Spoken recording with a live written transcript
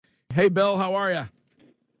Hey, Bill, how are you?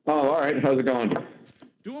 Oh, all right. How's it going?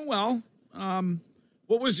 Doing well.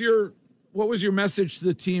 What was your message to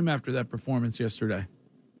the team after that performance yesterday?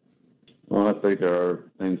 Well, I think there are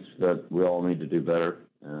things that we all need to do better,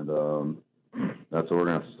 and that's what we're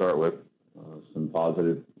going to have to start with.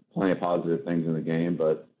 Plenty of positive things in the game,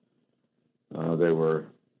 but they were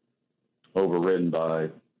overridden by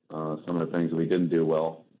some of the things that we didn't do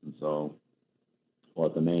well, and so we'll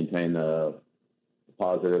have to maintain the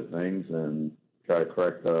positive things and try to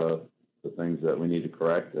correct the things that we need to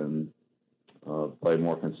correct and play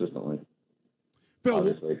more consistently. Bill,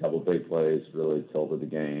 Obviously, a couple of big plays really tilted the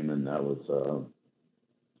game, and that was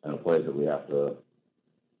plays that we have to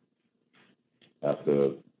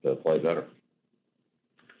play better.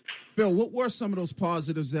 Bill, what were some of those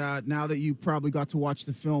positives that now that you probably got to watch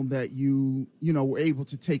the film that you were able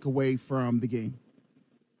to take away from the game?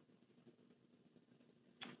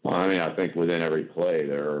 Well, I mean, I think within every play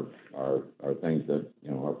there are things that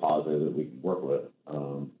are positive that we can work with.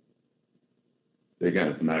 Again,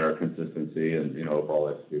 it's a matter of consistency and overall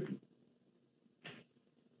execution.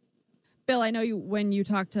 Bill, I know when you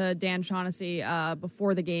talked to Dan Shaughnessy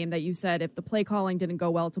before the game that you said if the play calling didn't go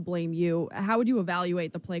well to blame you. How would you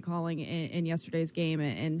evaluate the play calling in yesterday's game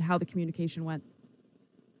and how the communication went?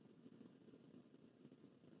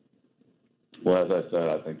 Well, as I said,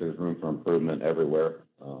 I think there's room for improvement everywhere.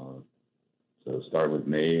 So start with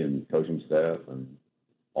me and coaching staff and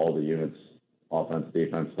all the units, offense,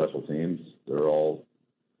 defense, special teams. They're all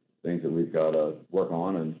things that we've got to work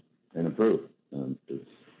on and improve. And it's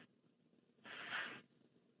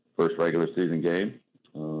first regular season game,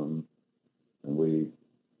 and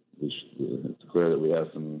it's clear that we have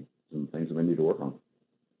some things that we need to work on.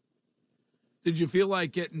 Did you feel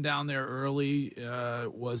like getting down there early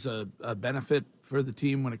was a benefit for the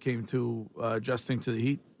team when it came to adjusting to the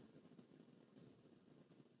heat?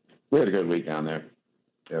 We had a good week down there.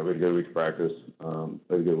 Yeah, we had a good week of practice. We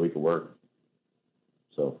had a good week of work.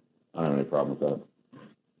 So I don't have any problem with that.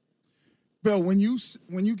 Bill, when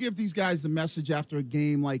you give these guys the message after a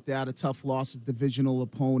game like that, a tough loss, a divisional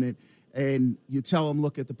opponent, and you tell them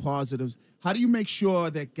look at the positives, how do you make sure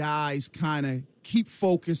that guys kind of keep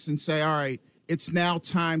focused and say, all right, it's now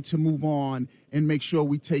time to move on and make sure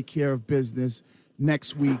we take care of business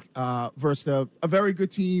next week versus a very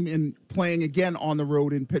good team and playing again on the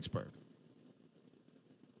road in Pittsburgh?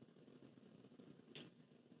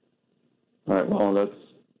 All right, well,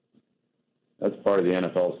 that's part of the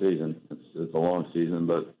NFL season. It's a long season,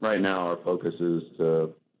 but right now our focus is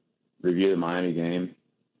to review the Miami game,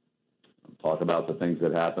 talk about the things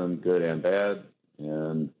that happened, good and bad,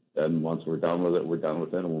 and then once we're done with it,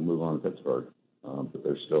 and we'll move on to Pittsburgh. But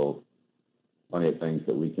there's still plenty of things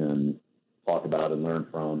that we can talk about and learn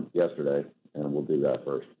from yesterday, and we'll do that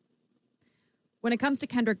first. When it comes to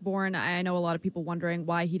Kendrick Bourne, I know a lot of people wondering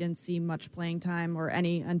why he didn't see much playing time or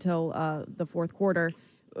any until the fourth quarter.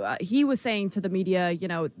 He was saying to the media,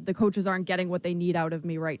 the coaches aren't getting what they need out of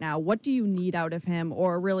me right now. What do you need out of him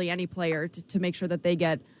or really any player to make sure that they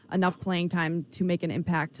get enough playing time to make an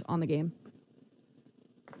impact on the game?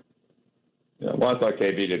 Yeah, well, I thought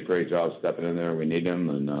KB did a great job stepping in there. We need him,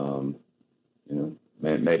 and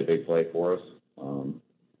made a big play for us.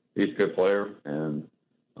 He's a good player, and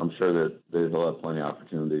I'm sure that they'll have plenty of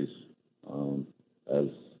opportunities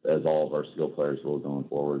as all of our skilled players will going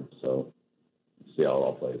forward. So see how it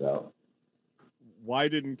all plays out. Why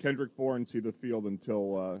didn't Kendrick Bourne see the field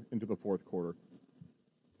until into the fourth quarter?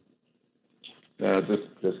 Yeah, it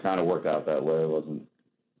just kind of worked out that way. It wasn't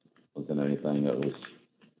anything that was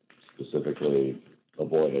specifically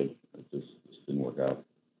avoided. It just didn't work out.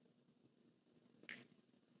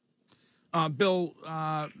 Bill,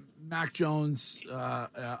 Mac Jones,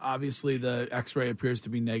 obviously the X-ray appears to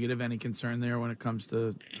be negative. Any concern there when it comes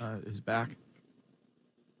to his back?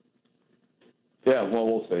 Yeah, well,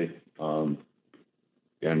 we'll see.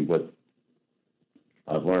 And what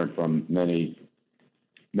I've learned from many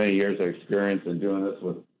years of experience in doing this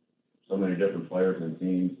with so many different players and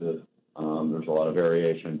teams that there's a lot of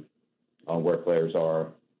variation on where players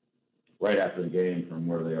are right after the game from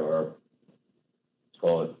where they are, let's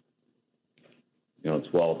call it,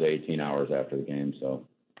 12 to 18 hours after the game. So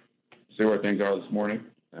see where things are this morning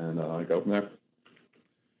and go from there.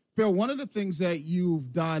 Bill, one of the things that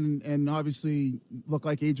you've done, and obviously looked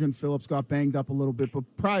like Adrian Phillips got banged up a little bit, but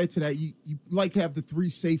prior to that, you like to have the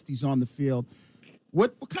three safeties on the field.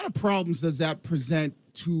 What kind of problems does that present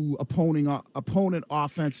to opponent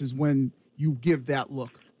offenses when you give that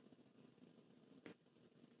look?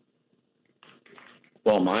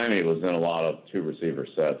 Well, Miami was in a lot of two receiver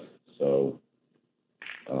sets, so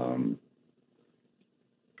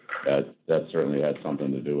that certainly had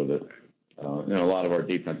something to do with it. A lot of our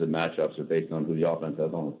defensive matchups are based on who the offense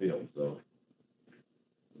has on the field. So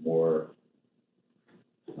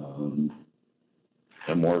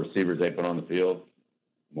the more receivers they put on the field,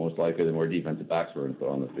 most likely the more defensive backs we're going to put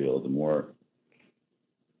on the field. The more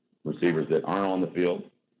receivers that aren't on the field,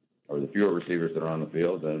 or the fewer receivers that are on the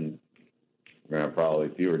field, then we're going to have probably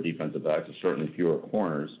fewer defensive backs, and certainly fewer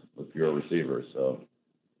corners with fewer receivers. So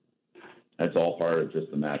that's all part of just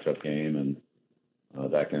the matchup game,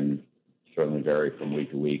 and that can certainly vary from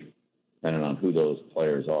week to week, depending on who those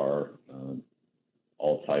players are.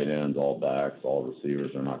 All tight ends, all backs, all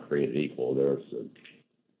receivers are not created equal. There's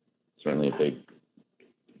certainly a big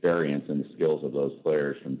variance in the skills of those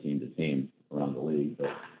players from team to team around the league. But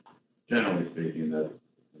generally speaking,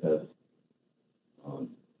 that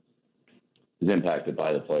is impacted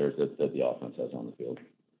by the players that the offense has on the field.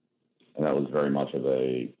 And that was very much of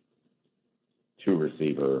a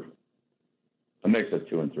mix of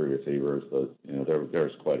 2 and 3 receivers, but there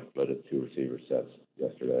was quite a bit of 2 receiver sets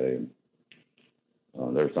yesterday.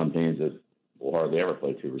 And there are some teams that will hardly ever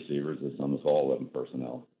play 2 receivers, and some is all 11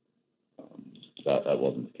 personnel. That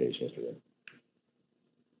wasn't the case yesterday.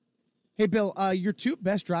 Hey, Bill, your 2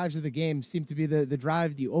 best drives of the game seemed to be the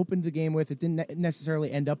drive you opened the game with. It didn't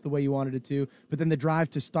necessarily end up the way you wanted it to, but then the drive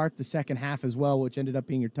to start the second half as well, which ended up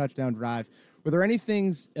being your touchdown drive. Were there any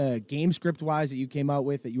things game script-wise that you came out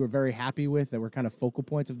with that you were very happy with that were kind of focal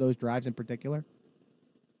points of those drives in particular?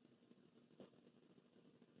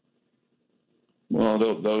 Well,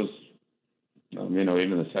 those,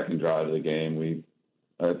 even the second drive of the game,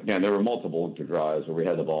 again, there were multiple drives where we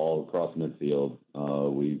had the ball across midfield.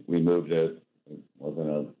 We moved it. It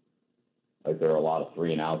wasn't there were a lot of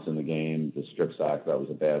 3 and outs in the game. The strip sack, that was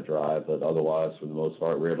a bad drive. But otherwise, for the most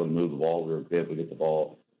part, we were able to move the ball. We were able to get the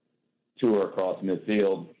ball to or across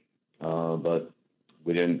midfield. But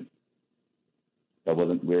we weren't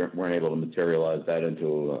able to materialize that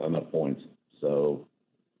into enough points. So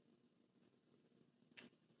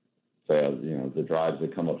the drives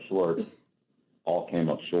that come up short all came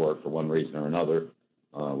up short for one reason or another.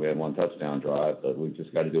 We had 1 touchdown drive, but we've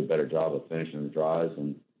just got to do a better job of finishing the drives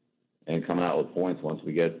and coming out with points once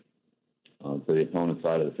we get to the opponent's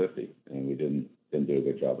side of the 50. And we didn't do a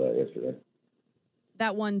good job of that yesterday.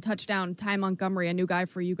 That 1 touchdown, Ty Montgomery, a new guy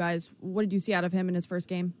for you guys. What did you see out of him in his first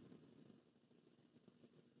game?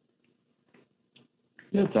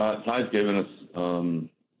 Yeah, Ty's given us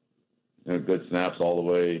good snaps all the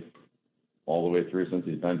way through since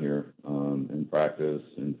he's been here, in practice,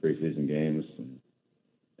 in preseason games,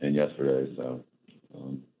 and yesterday. So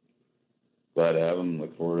glad to have him.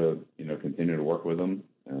 Look forward to continue to work with him,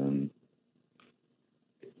 and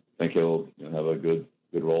think he'll have a good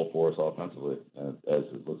role for us offensively, as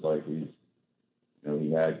it looks like he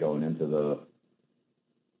had going into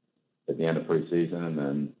at the end of preseason, and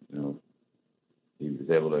then he was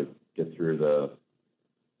able to get through the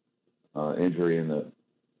injury in the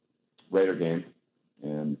Raider game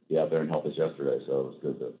and be out there and help us yesterday. So it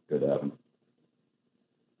was good to have him.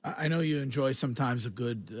 I know you enjoy sometimes a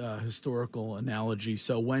good historical analogy.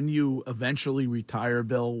 So when you eventually retire,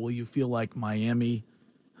 Bill, will you feel like Miami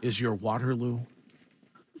is your Waterloo?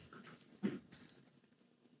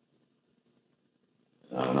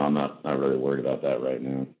 No, I'm not really worried about that right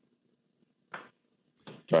now.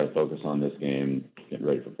 Try to focus on this game, get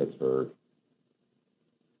ready for Pittsburgh.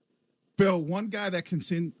 Bill, one guy that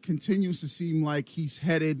continues to seem like he's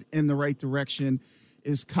headed in the right direction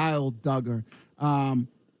is Kyle Dugger.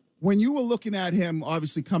 When you were looking at him,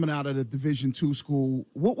 obviously coming out of the Division II school,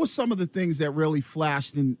 what were some of the things that really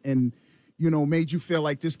flashed and made you feel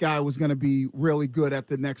like this guy was going to be really good at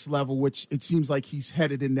the next level, which it seems like he's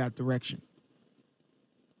headed in that direction?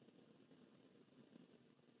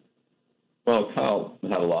 Well, Kyle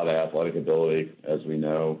had a lot of athletic ability, as we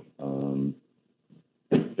know.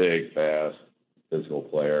 Big, fast, physical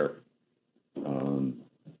player. And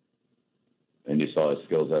you saw his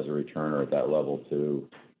skills as a returner at that level, too.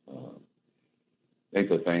 I think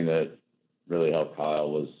the thing that really helped Kyle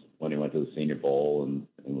was when he went to the Senior Bowl and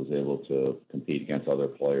was able to compete against other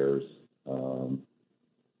players from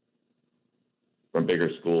bigger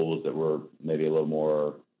schools that were maybe a little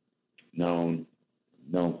more known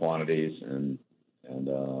quantities, and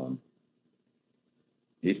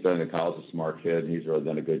he's been Kyle's a smart kid, and he's really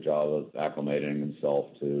done a good job of acclimating himself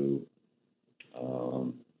to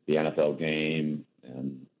the NFL game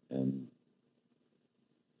and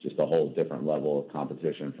just a whole different level of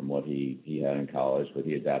competition from what he had in college. But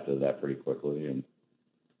he adapted to that pretty quickly, and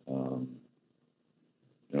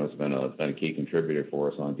it's been a key contributor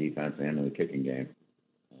for us on defense and in the kicking game.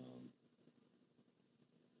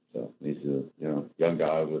 So he's a young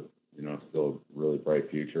guy with still a really bright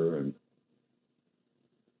future, and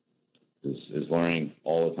is learning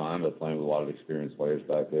all the time, but playing with a lot of experienced players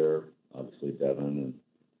back there. Obviously Devin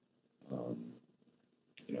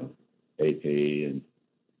and AP and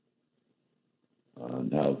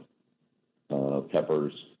now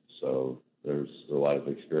Peppers. So there's a lot of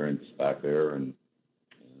experience back there, and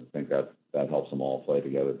I think that helps them all play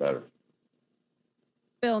together better.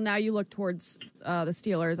 Bill, now you look towards the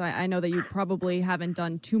Steelers. I know that you probably haven't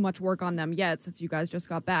done too much work on them yet since you guys just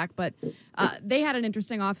got back, but they had an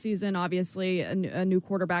interesting offseason, obviously, a new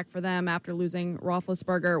quarterback for them after losing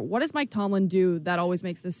Roethlisberger. What does Mike Tomlin do that always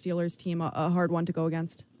makes the Steelers team a hard one to go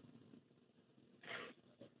against?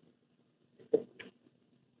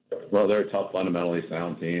 Well, they're a tough, fundamentally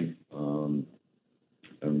sound team, and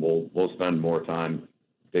we'll spend more time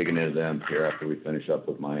digging into them here after we finish up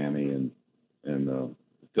with Miami and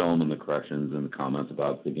film and the corrections and the comments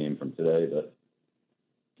about the game from today. But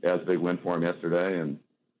yeah, it's a big win for them yesterday, and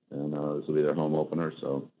this will be their home opener,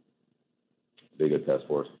 so be a good test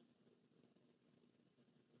for us.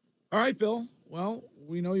 All right, Bill. Well,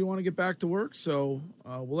 we know you want to get back to work, so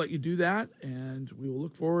we'll let you do that, and we will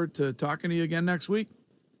look forward to talking to you again next week.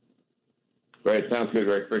 Great. Sounds good,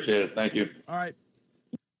 Greg. Appreciate it. Thank you. All right.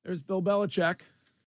 There's Bill Belichick.